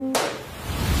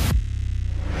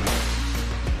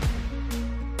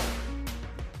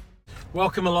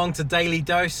Welcome along to Daily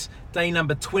Dose, day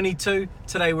number 22.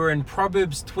 Today we're in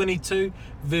Proverbs 22,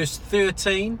 verse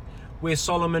 13, where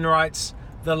Solomon writes,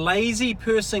 "The lazy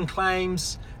person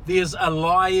claims there's a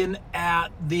lion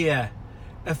out there.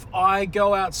 If I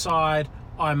go outside,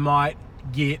 I might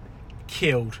get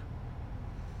killed."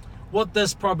 What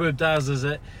this proverb does is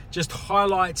it just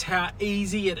highlights how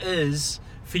easy it is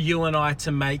for you and I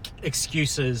to make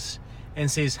excuses, and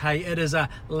says, hey, it is a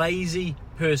lazy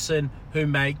person who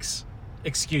makes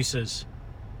excuses.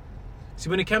 So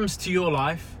when it comes to your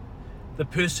life, the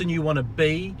person you want to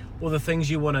be or the things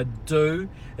you want to do,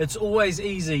 it's always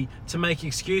easy to make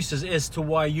excuses as to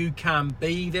why you can't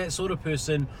be that sort of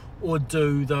person or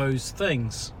do those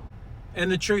things.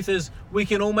 And the truth is, we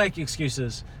can all make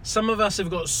excuses. Some of us have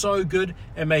got so good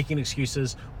at making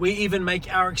excuses, we even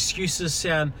make our excuses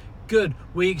sound good.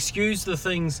 We excuse the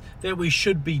things that we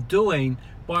should be doing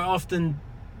by often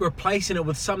replacing it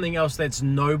with something else that's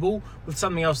noble, with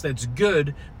something else that's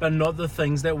good, but not the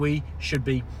things that we should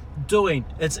be doing.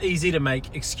 It's easy to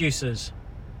make excuses.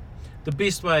 The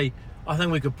best way I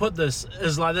think we could put this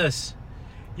is like this.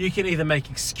 You can either make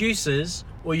excuses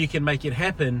or you can make it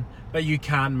happen, but you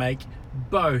can't make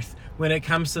both. When it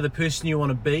comes to the person you want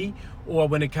to be or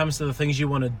when it comes to the things you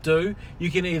want to do,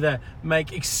 you can either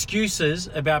make excuses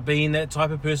about being that type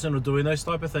of person or doing those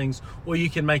type of things, or you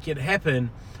can make it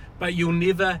happen, but you'll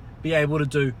never be able to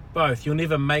do both. You'll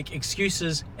never make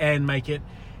excuses and make it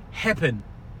happen.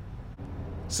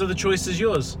 So the choice is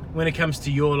yours when it comes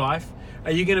to your life.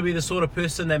 Are you going to be the sort of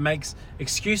person that makes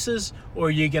excuses, or are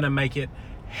you going to make it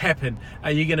happen? Are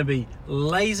you going to be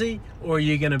lazy, or are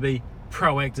you going to be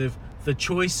proactive? The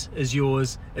choice is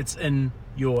yours. It's in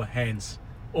your hands.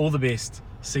 All the best.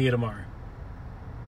 See you tomorrow.